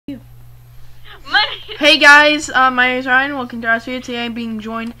Hey guys, my name is Ryan. Welcome to our video. Today I'm being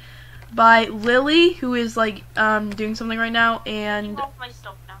joined by Lily, who is like doing something right now, and off my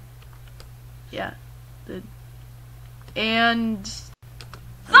stuff now. Yeah, and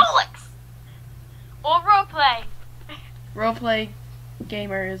Sollux or roleplay. Roleplay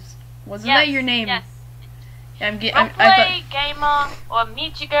gamers. Wasn't that your name? Yes. Yeah, Roleplay gamer or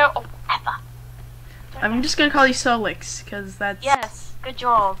Michigo or whatever. I'm just gonna call you Sollux because that's Yes. Good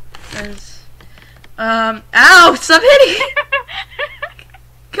job. Ow! Stop hitting!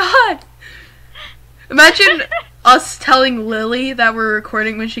 God! Imagine us telling Lily that we're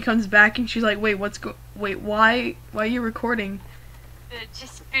recording when she comes back and she's like, wait, why are you recording?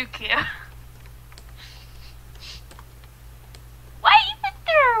 Just spook you. Why even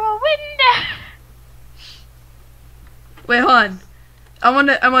through a window? Wait, hold on. I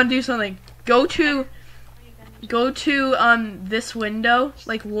wanna do something. Go to this window,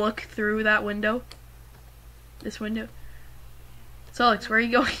 like look through that window. This window. Sollux, where are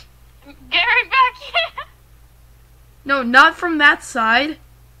you going? Gary back here. No, not from that side.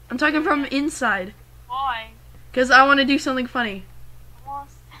 I'm talking from inside. Why? Because I want to do something funny. I'm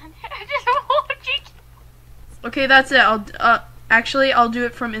just watching. Okay, that's it. I'll do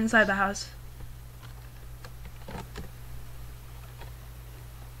it from inside the house.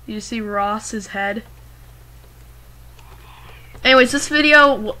 You see Ross's head? Anyways, this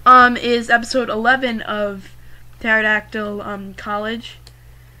video is episode 11 of Pterodactyl College.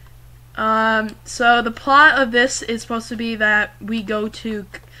 So the plot of this is supposed to be that we go to.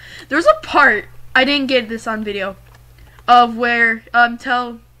 There's a part I didn't get this on video of where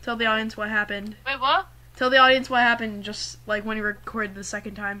tell the audience what happened. Wait, what? Tell the audience what happened just like when you recorded the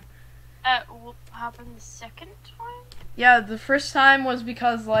second time. What happened the second time? Yeah, the first time was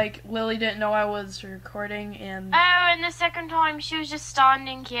because like Lily didn't know I was recording and. Oh, and the second time she was just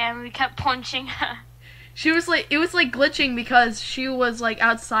standing here and we kept punching her. She was like, it was like glitching because she was like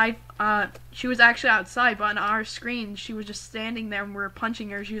outside. She was actually outside, but on our screen she was just standing there and we were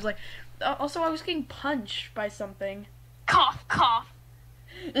punching her. She was like, also I was getting punched by something. Cough, cough.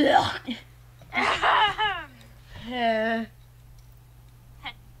 Ugh.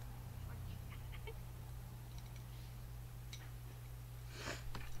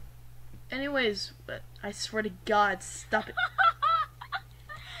 Anyways, I swear to God, stop it.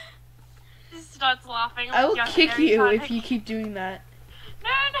 Just starts laughing. I will kick you if you keep doing that. No,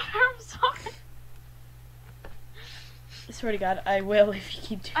 I'm sorry. I swear to God, I will if you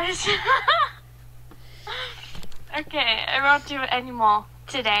keep doing it. Okay, I won't do it anymore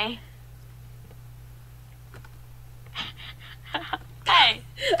today. Hey.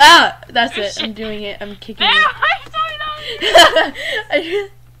 Ah, that's it. I'm doing it. I'm kicking you.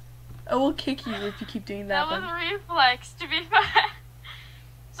 I will kick you if you keep doing that. That was a reflex, to be fair.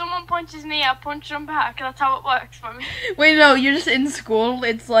 Someone punches me, I punch them back. That's how it works for me. Wait, no, you're just in school.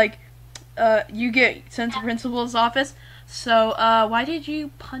 It's like, you get sent to principal's office. So, why did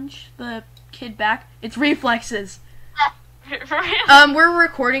you punch the kid back? It's reflexes. We're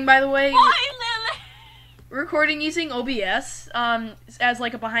recording, by the way. Why, Lily? We're recording using OBS, as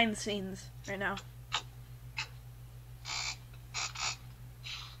like a behind the scenes right now.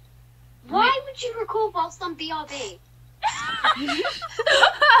 Why would you record whilst on BRB?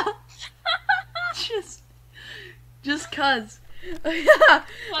 just cuz.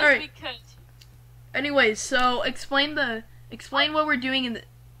 Alright. Anyways, so explain what we're doing in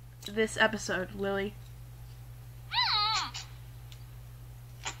this episode, Lily.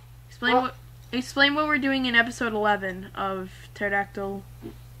 Explain what we're doing in episode 11 of Pterodactyl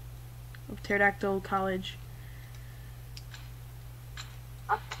College.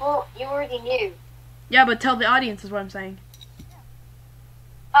 I thought you already knew. Yeah, but tell the audience is what I'm saying.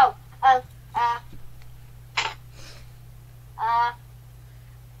 Oh,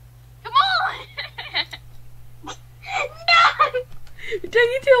 Come on! No! You're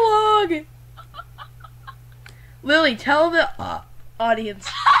taking too long! Lily, tell the audience.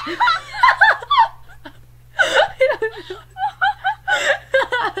 I don't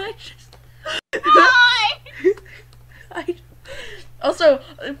know. Also,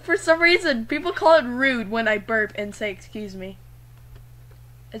 for some reason, people call it rude when I burp and say excuse me.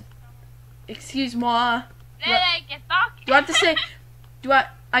 Excuse moi. Lily, get back. Do I have to say...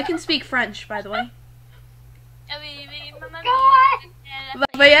 I can speak French, by the way.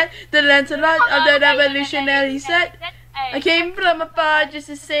 Lafayette, the Lancelot of the Revolutionary set. I came from afar just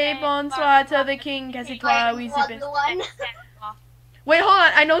to say bonsoir to the king, cause it was Wait, hold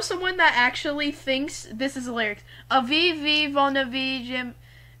on. I know someone that actually thinks this is the lyrics. Vive, vive, on a vie,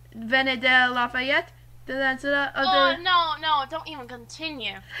 vene de Lafayette. The Lancet of Oh, the... no, don't even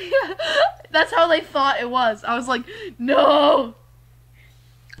continue. That's how they thought it was. I was like, no!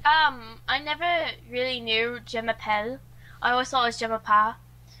 I never really knew Gemma Pell. I always thought it was Gemma Pa.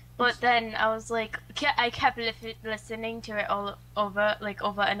 But then I was like, I kept listening to it all over, like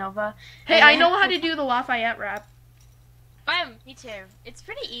over and over. Hey, And I know how to do the Lafayette rap. Me too. It's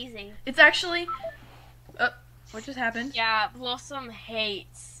pretty easy. It's actually... what just happened? Yeah, Blossom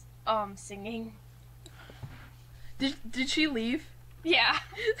hates singing. Did she leave? Yeah.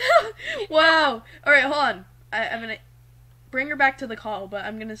 Wow. Alright, hold on. I'm gonna bring her back to the call, but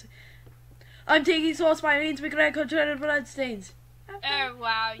I'm gonna say... I'm taking sauce by means because I control blood stains. Oh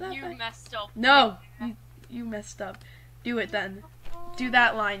wow, you messed up. No, you messed up. Do it then. Do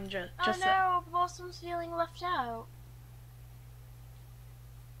that line just. Oh no, Blossom's feeling left out.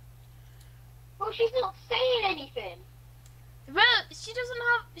 Well, she's not saying anything. Well, she doesn't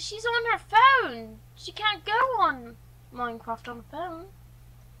have. She's on her phone. She can't go on Minecraft on a phone.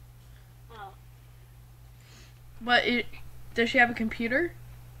 Oh. But does she have a computer?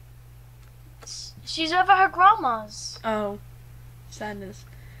 She's over her grandma's. Oh, sadness.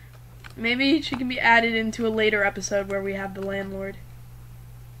 Maybe she can be added into a later episode where we have the landlord.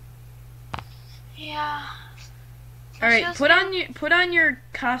 Yeah. All right, put on your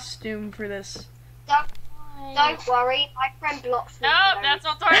costume for this. Don't worry, my friend blocks me. No, that's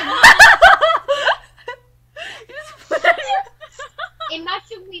not right. You just put on your-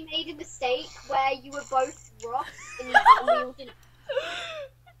 Imagine we made a mistake where you were both Ross and we all didn't.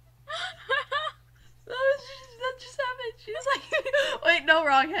 That just happened. She was like, wait, no,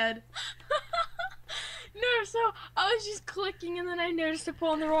 wrong head. No, so I was just clicking and then I noticed I put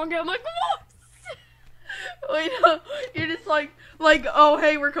on the wrong head. I'm like, whoops! Wait, no, you're just like, oh,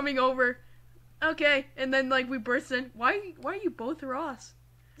 hey, we're coming over. Okay, and then like we burst in. Why are you both Ross?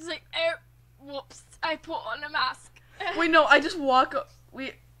 It's like, oh, whoops! I put on a mask. Wait, no, I just walk. All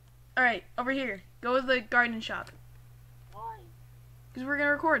right, over here. Go to the garden shop. Why? Because we're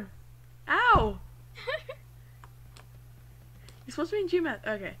gonna record. Ow! You're supposed to be in GMAT.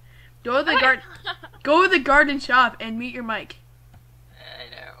 Okay, go to the Go to the garden shop and meet your mic. I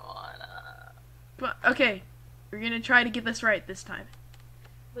don't wanna. But okay, we're gonna try to get this right this time.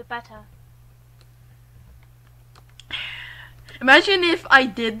 We better. Imagine if I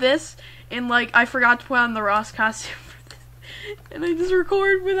did this and like I forgot to put on the Ross costume for this, and I just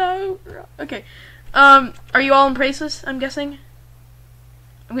record without. Okay, are you all in places? I'm guessing.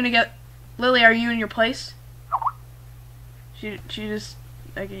 I'm gonna get Lily. Are you in your place? She just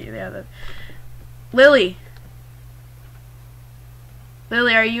okay. Yeah, Lily.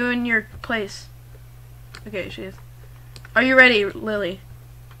 Lily, are you in your place? Okay, she is. Are you ready, Lily?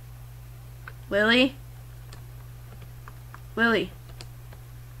 Lily? Lily.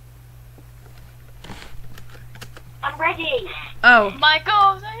 I'm ready. Oh.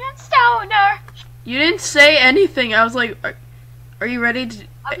 Michael, Stoner. You didn't say anything. I was like, are you ready to...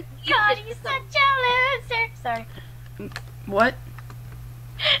 God, he's such a loser. Sorry. What?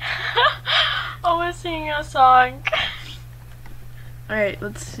 I was singing a song. Alright,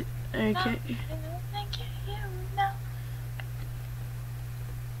 let's see. Okay.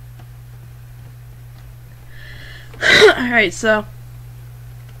 Alright, so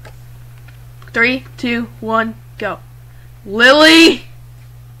 3, 2, 1, go. Lily!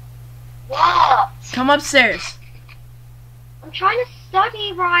 What? Come upstairs. I'm trying to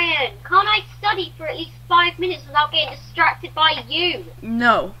study, Ryan. Can't I study for at least 5 minutes without getting distracted by you?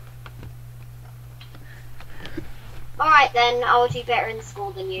 No. Alright then, I'll do better in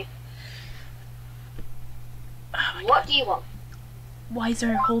school than you. What do you want? Why is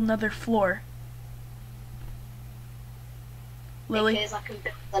there a whole nother floor? Lily, Because I can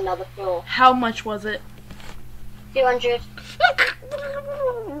build another floor. how much was it? 200.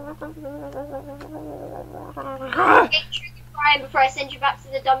 Get triggered, Ryan, before I send you back to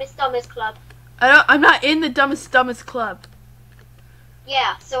the Dumbest Club. I'm not in the dumbest club.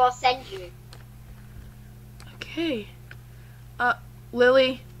 Yeah, so I'll send you. Okay.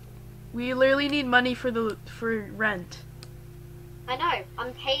 Lily, we literally need money for rent. I know,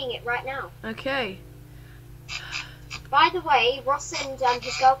 I'm paying it right now. Okay. By the way, Ross and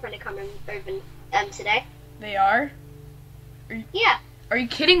his girlfriend are coming over today. They are? Yeah. Are you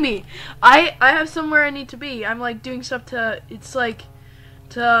kidding me? I have somewhere I need to be. I'm like doing stuff it's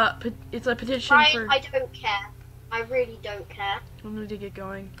a petition Ryan, for... I don't care. I really don't care. I need to get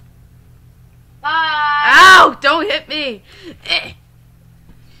going. Bye! Ow! Don't hit me! Eh.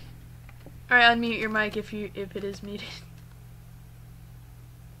 Alright, unmute your mic if it is muted.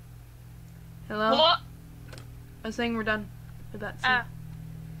 Hello? What? I was saying we're done with that scene.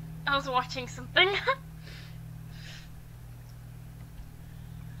 I was watching something.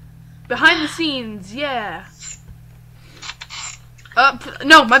 Behind the scenes, yeah.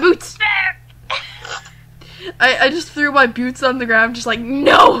 No, my boots. I just threw my boots on the ground, just like,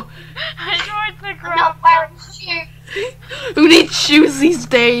 no! I joined the I'm group. not wearing shoes. Who needs shoes these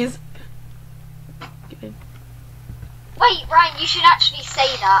days? Okay. Wait, Ryan, you should actually say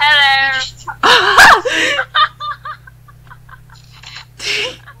that. Hello. You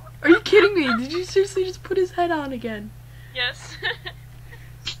just Are you kidding me? Did you seriously just put his head on again? Yes.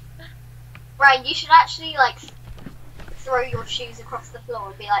 Ryan, you should actually, like, throw your shoes across the floor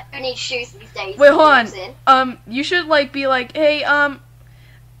and be like, who needs shoes these days? Wait, hold Walks on. in. You should, like, be like, hey,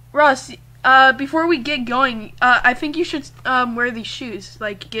 Ross, before we get going, I think you should, wear these shoes.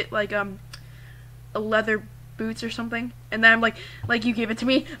 Like, get, like, a leather boots or something. And then I'm like, you gave it to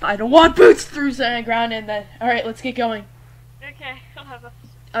me. I don't want boots through the ground. And then, alright, let's get going. Okay, I'll have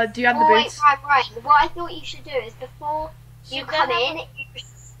a... Do you have the Oh, wait, boots? Ryan, what I thought you should do is before you come in,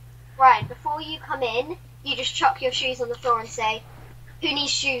 before you come in, you just chuck your shoes on the floor and say, who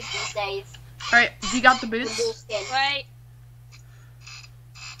needs shoes these days? Alright, do you got the With your boots? skin. Wait.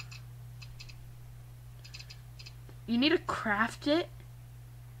 You need to craft it?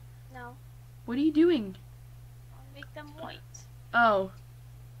 No. What are you doing? I'll make them white. Oh.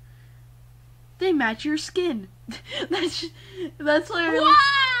 They match your skin. that's literally...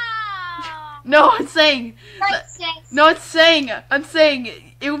 Wow! No, I'm saying... Thanks, James. No, I'm saying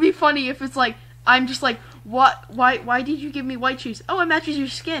it would be funny if it's like, I'm just like, what, why did you give me white shoes? Oh, it matches your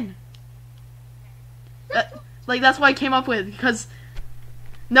skin. Like, that's what I came up with, because,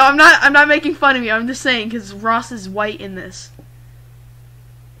 no, I'm not making fun of you, I'm just saying, because Ross is white in this.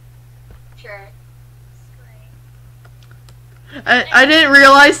 Sure. I didn't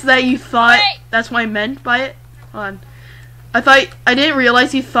realize that you thought Wait. that's what I meant by it. Hold on. I didn't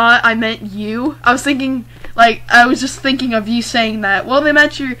realize you thought I meant you. I was thinking, like, I was just thinking of you saying that. Well, they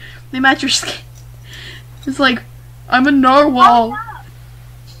match your skin. It's like, I'm a narwhal. Oh,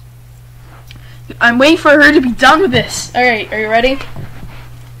 I'm waiting for her to be done with this. Alright, are you ready?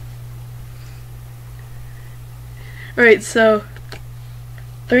 Alright, so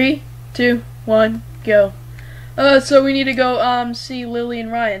 3, 2, 1, go. So we need to go see Lily and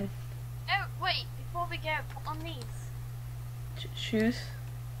Ryan. Oh, wait, before we go, put on these. Shoes?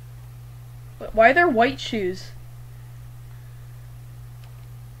 Why are there white shoes?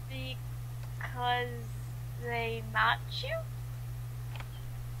 Because they match you?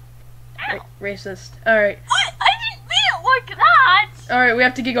 Ow. Racist. Alright. I didn't mean it like that! Alright, we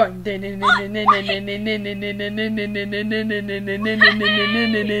have to get going.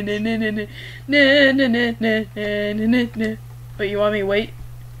 Wait, you want me to wait?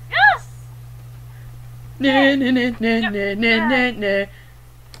 Yes!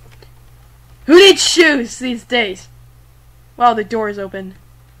 Who needs shoes these days? Wow, the door is open.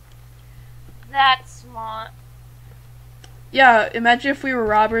 That's smart. Yeah, imagine if we were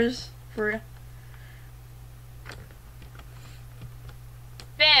robbers. For real.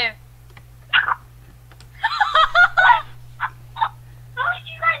 There. How did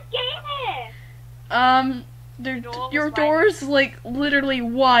you guys get in here? Your door's like literally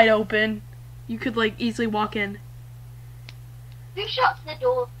wide open. You could like easily walk in. Who shuts the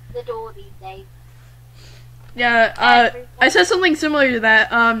door these days? Yeah, I said something similar to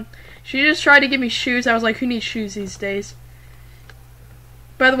that. She just tried to give me shoes. I was like, who needs shoes these days?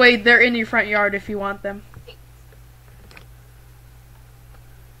 By the way, they're in your front yard if you want them.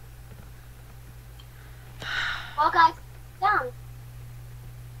 Well, guys, down.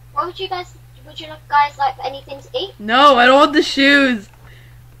 What would you guys like anything to eat? No, I don't want the shoes.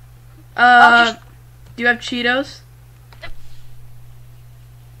 I'll just- Do you have Cheetos?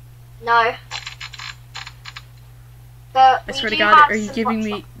 No. But I we swear to do God, have are you some giving hot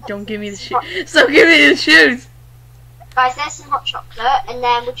me? chocolate. Don't give me the Some shoes. hot- Stop giving me the shoes. Guys, there's some hot chocolate, and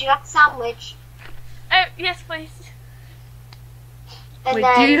then would you like a sandwich? Oh, yes, please. And Wait,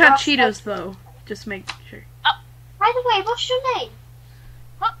 then do you have Ross Cheetos has- though? Just make sure. By the way, what's your name?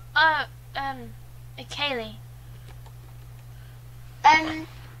 What? Kaylee.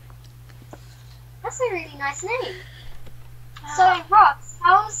 That's a really nice name. So, Ross,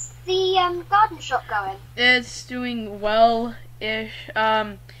 how's the garden shop going? It's doing well-ish.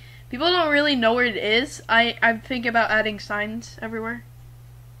 People don't really know where it is. I'm thinking about adding signs everywhere.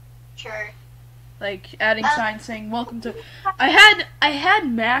 Sure. Like adding signs saying "Welcome to." I had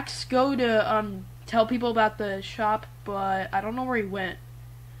Max go to tell people about the shop, but I don't know where he went.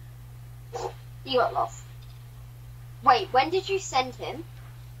 You got lost. Wait, when did you send him?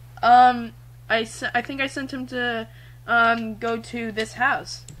 I think I sent him to go to this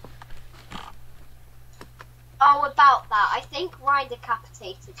house. Oh, about that. I think Ryan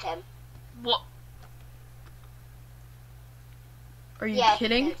decapitated him. What? Are you Yeah,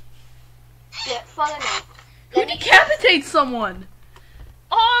 kidding? Look, follow me. Who decapitates someone?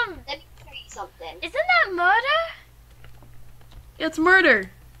 Let me show you something. Isn't that murder? It's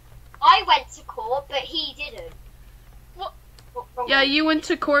murder. I went to court, but he didn't. What? Wrong Yeah, one. you went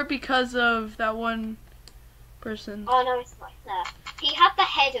to court because of that one person. Oh no, it's not there. He had the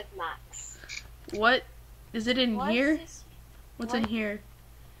head of Max. What? Is it in What is here? this? What's What? in here?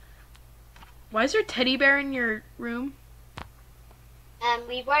 Why is there a teddy bear in your room? And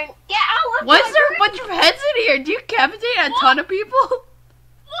we won't get out of Why my is there a room. bunch of heads in here? Do you decapitate a ton of people?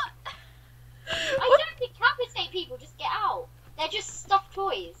 What? I don't decapitate people, just get out. They're just stuffed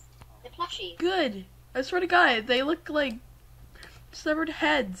toys. They're plushies. Good. I swear to God, they look like severed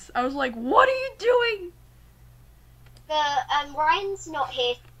heads. I was like, what are you doing? Ryan's not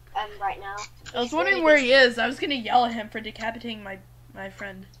here right now. I was He's wondering really where busy. he is. I was gonna yell at him for decapitating my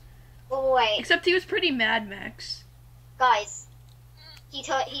friend. Oh wait, Except he was pretty mad, Max. guys. He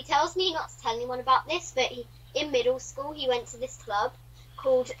tells me not to tell anyone about this, but in middle school he went to this club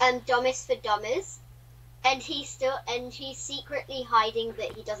called Dumbest for Dummers, and he's secretly hiding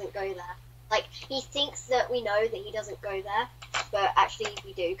that he doesn't go there. Like, he thinks that we know that he doesn't go there, but actually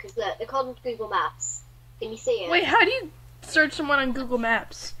we do, because look, they're called Google Maps. Can you see it? Wait, how do you search someone on Google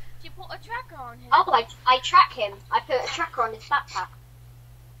Maps? You put a tracker on him. Oh, I track him. I put a tracker on his backpack.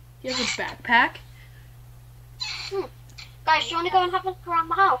 He has a backpack? Guys, do you want to go and have a look around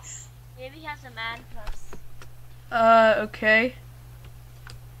the house? Maybe he has a man purse. Okay.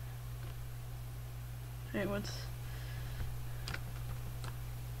 Wait,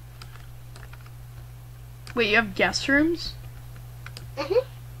 Wait, you have guest rooms?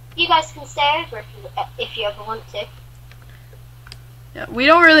 You guys can stay over if you ever want to. Yeah, we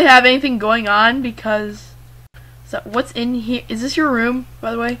don't really have anything going on because... So, what's in here? Is this your room,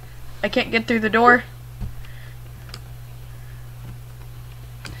 by the way? I can't get through the door.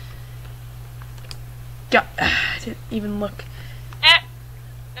 God, I didn't even look.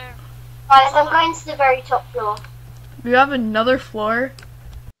 Guys, I'm going to the very top floor. We have another floor.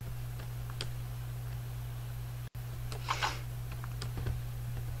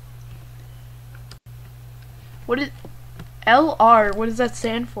 What is... LR, what does that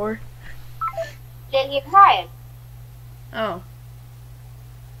stand for? Lily and Ryan. Oh.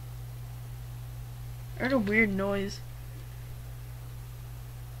 I heard a weird noise.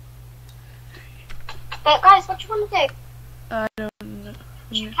 But guys, what do you want to do? I don't know.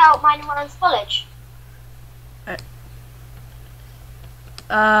 Check out mine and Ryan's college.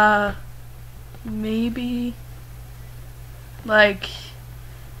 Maybe... Like...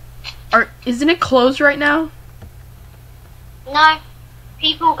 Isn't it closed right now? No,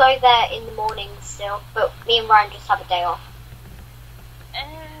 people go there in the mornings still, but me and Ryan just have a day off.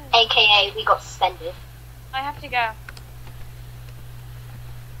 AKA, we got suspended. I have to go.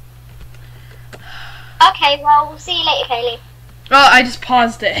 Okay, well, we'll see you later, Kaylee. Oh, I just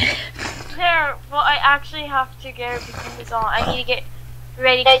paused it. There, well, I actually have to go because I need to get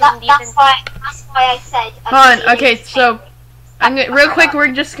ready No, for some that's why I said. Hold on, okay, so... real quick,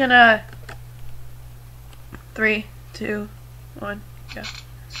 we're just gonna... 3, 2, 1, go.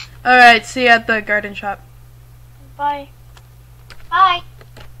 Alright, see you at the garden shop. Bye. Bye.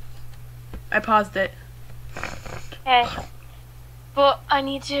 I paused it. Okay. But I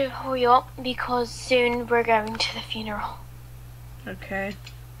need to hurry up because soon we're going to the funeral. Okay,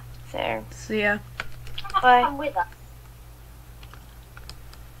 So, see ya. bye. Come with us.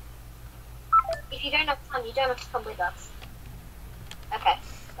 If you don't have time, you don't have to come with us. Okay.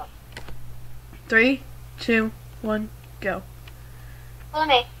 Go. 3, 2, 1, go. Follow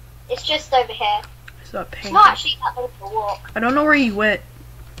me. It's just over here. I saw a It's painting. not actually that long of a walk. I don't know where you went.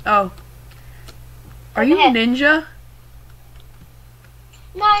 Oh. Are Over you a here. ninja?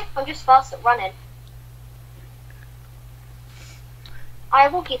 No, I'm just fast at running. I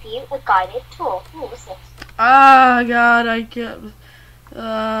will give you a guided tour. Ooh, what's this? Ah, God, I get...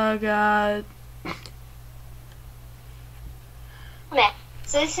 Oh, God. Come here.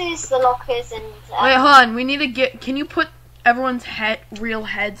 So this is the lockers and... Wait, hold on. We need to get... Can you put everyone's real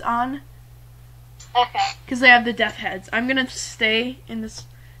heads on? Okay. Because they have the death heads. I'm gonna stay in this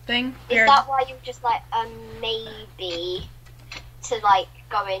thing. Is Here. that why you just like, maybe to like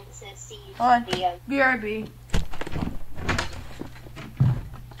go in to see Hold on. the... BRB.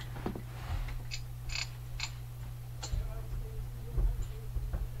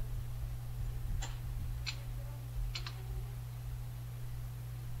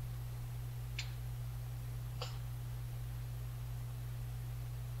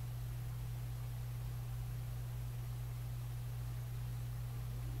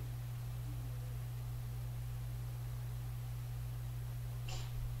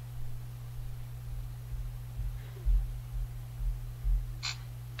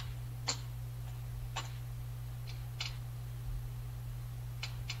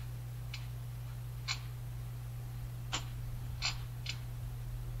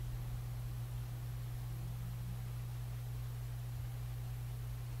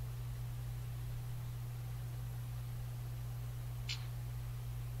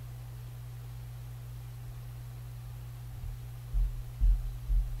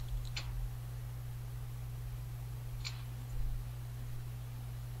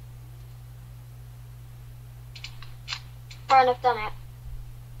 Brian, I've done it.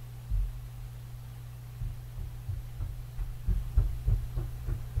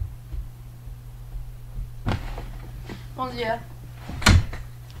 Oh yeah. I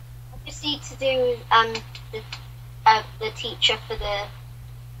just need to do the teacher for the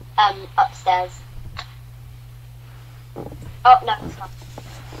upstairs. Oh no, it's not.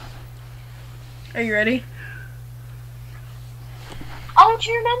 Are you ready? Oh,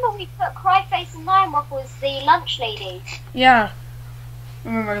 do you remember we put Cryface and Lion Waffle as the lunch lady? Yeah.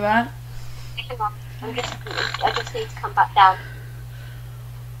 Remember that? Hang on, I just need to come back down.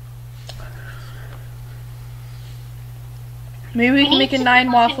 Maybe we can need make a to 9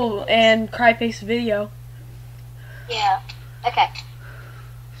 fucking- waffle and Cryface video. Yeah. Okay.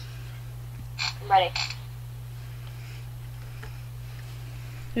 I'm ready.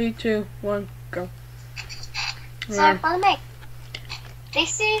 3, 2, 1, go. So Yeah. follow me.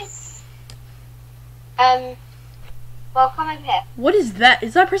 This is well, come over here. What is that?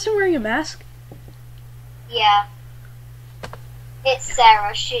 Is that person wearing a mask? Yeah. It's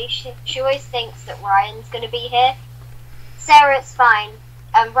Sarah. She always thinks that Ryan's gonna be here. Sarah, it's fine.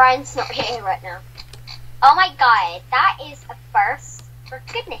 Ryan's not here right now. Oh my god, that is a first. For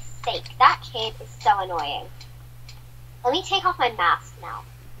goodness sake, that kid is so annoying. Let me take off my mask now.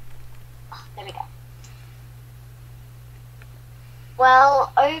 Oh, there we go.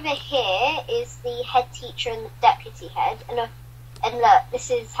 Well, over here is the head teacher and the deputy head, and look,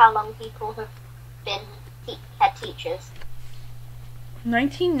 this is how long people have been head teachers.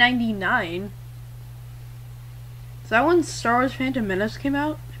 1999. Is that when Star Wars Phantom Menace came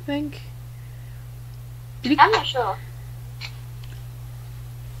out, I think? I'm not sure.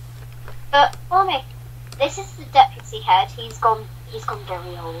 But follow me. This is the deputy head. He's gone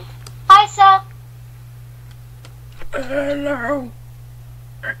very old. Hi, sir. Hello.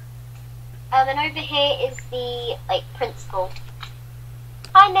 And over here is the principal.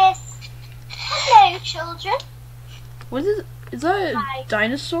 Hi, miss. Hello, children. What is that a Hi.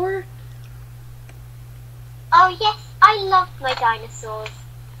 dinosaur? Oh yes, I love my dinosaurs.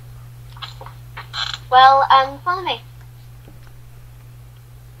 Well, follow me.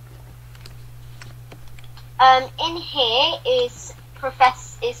 In here is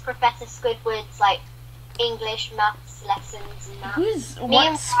Professor Squidward's English, maths lessons and that. Who's Me what?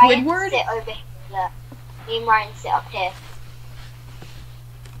 and Ryan Squidward? sit over here. Look. Me and Ryan sit up here.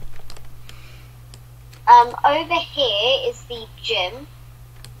 Over here is the gym.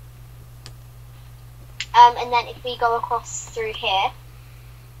 And then if we go across through here,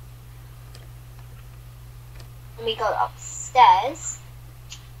 and we go upstairs,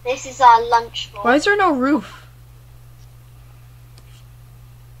 this is our lunch floor. Why is there no roof?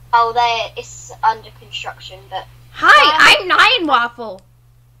 Oh, it's under construction, but... Hi, I'm 9 Waffle.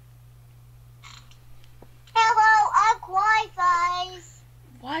 Hello, I'm Wi-Fi's.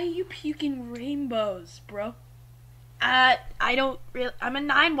 Why are you puking rainbows, bro? I don't really. I'm a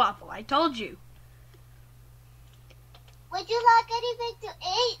 9 Waffle. I told you. Would you like anything to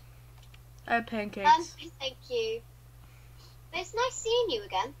eat? I have pancakes. Thank you. It's nice seeing you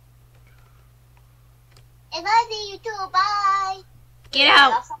again. And I see you too, bye. Get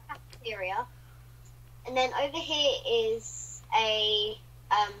out. That's our cafeteria. And then over here is a,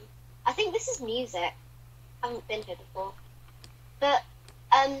 I think this is music. I haven't been here before. But,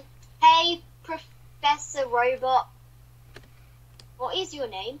 hey, Professor Robot. What is your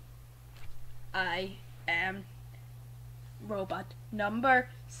name? I am robot number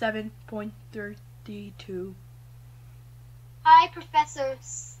 7.32. Hi, Professor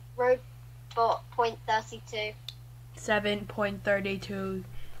Robot .32. 7.32.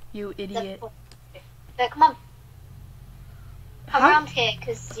 You idiot. But come on. Come How- around here,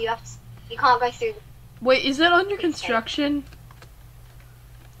 because you can't go through. Wait, is that under construction?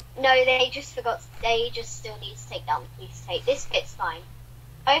 No, they just still need to take down the police tape. This bit's fine.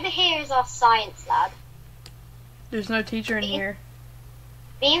 Over here is our science lab. There's no teacher in here.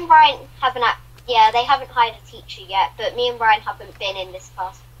 Me and Brian they haven't hired a teacher yet, but me and Brian haven't been in this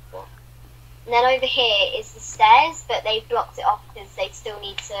class before. And then over here is the stairs, but they've blocked it off because they still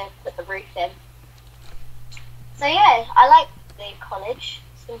need to put the roof in. So yeah, I like the college.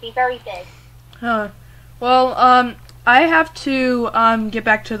 It's going to be very big. Huh. Well, I have to, get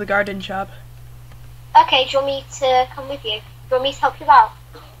back to the garden shop. Okay, do you want me to come with you? Do you want me to help you out?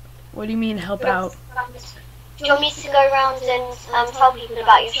 What do you mean, help out? Do you want me to go around and tell people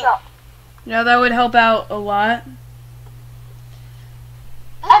about your shop? Yeah, that would help out a lot.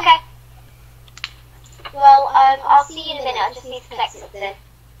 Okay. Well, I'll see you in a minute. I just need to collect something.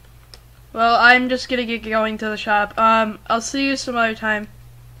 Well, I'm just gonna get going to the shop. I'll see you some other time.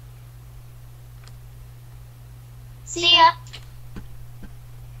 See ya.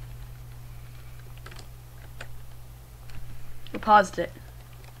 paused it.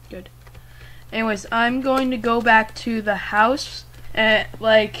 Good. Anyways, I'm going to go back to the house.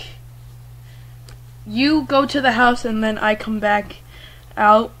 Like, you go to the house and then I come back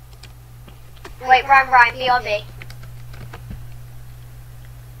out. Wait, Ryan, BRB.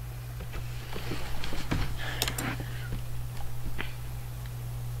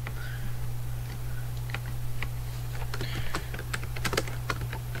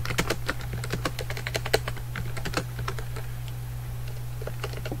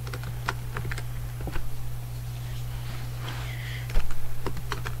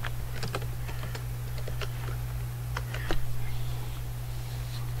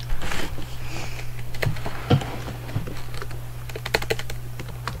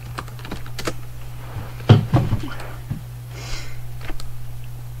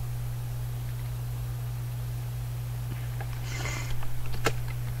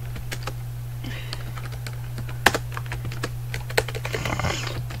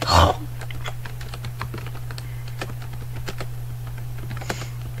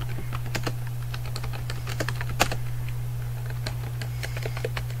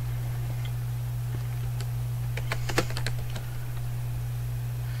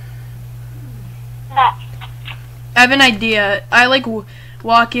 I have an idea. I like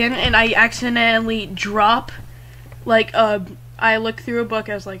walk in and I accidentally drop, like I look through a book.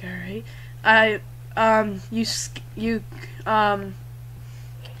 I was like, all right. I'm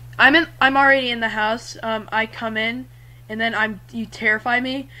already in the house. I come in and then you terrify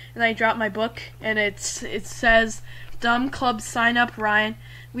me and I drop my book and it says, "Dumb club sign up, Ryan.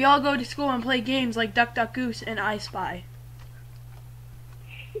 We all go to school and play games like Duck Duck Goose and I Spy."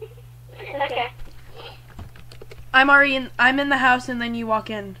 Okay. I'm in the house and then you walk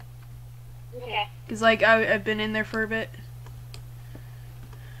in. Okay. Cause like I've been in there for a bit.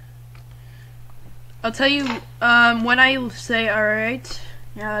 I'll tell you when I say all right,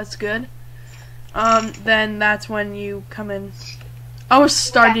 yeah, that's good. Then that's when you come in. I almost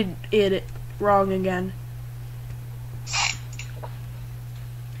started it wrong again.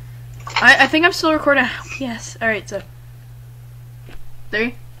 I think I'm still recording. Yes. All right. So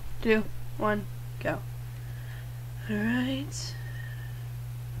 3, 2, 1, go. Alright.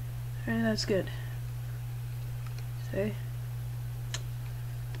 Alright, that's good. See?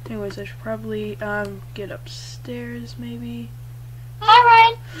 Anyways, I should probably get upstairs maybe. Hi,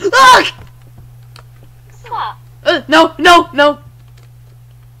 Ryan. Ah! What's that? No.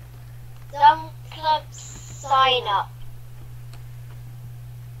 Dumb club sign up.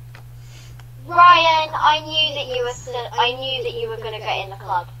 Ryan, I knew that you were gonna get in the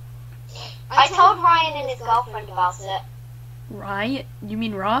club. I told Ryan and his girlfriend about it. Ryan? You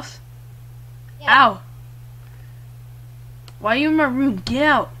mean Ross? Yeah. Ow. Why are you in my room? Get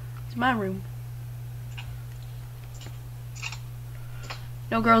out. It's my room.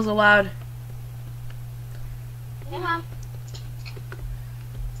 No girls allowed. Yeah.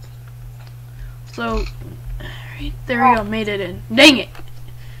 So, right there we go. Made it in. Dang it.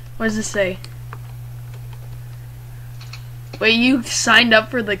 What does this say? Wait, you signed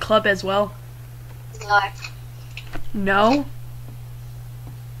up for the club as well? No. No?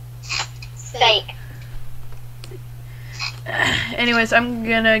 Fake. Anyways, I'm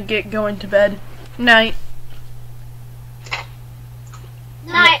gonna get going to bed. Night.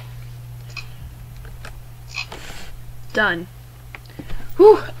 Night. Done.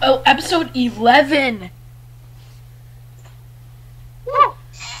 Whew. Oh, episode 11. Woo.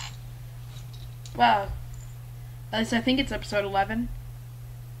 Wow. At least I think it's episode 11.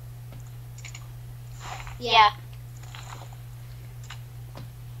 Yeah.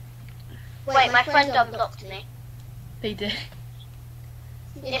 Wait, my friend unblocked me. They did.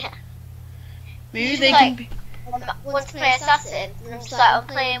 Yeah. Maybe She's they like, can. Want to play Assassin? And I'm just like, I'm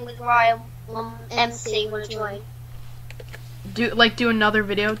playing with Ryan on MC. Want to join? Do another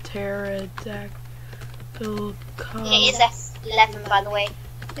video. Pterodactyl College. It is F11, by the way.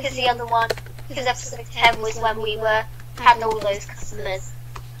 Because the other one, because episode 10 was when we had all those customers.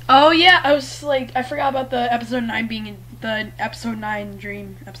 Oh yeah, I forgot about the episode 9 being in the episode 9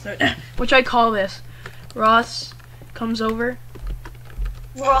 dream episode, which I call this. Ross comes over.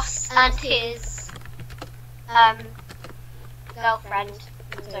 Ross and his girlfriend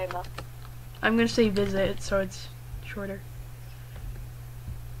comes over. I'm gonna say visit, so it's shorter.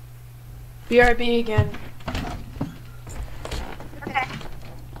 BRB again. Okay.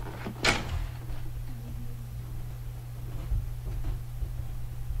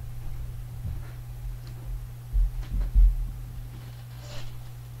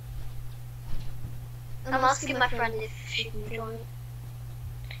 I'm asking my friend if she can join.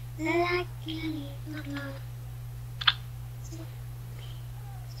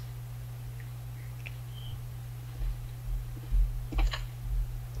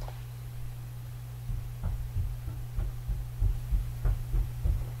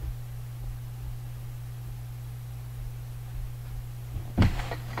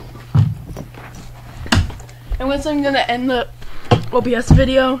 And once I'm gonna end the OBS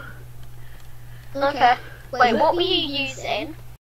video. Okay. Wait, what were you using?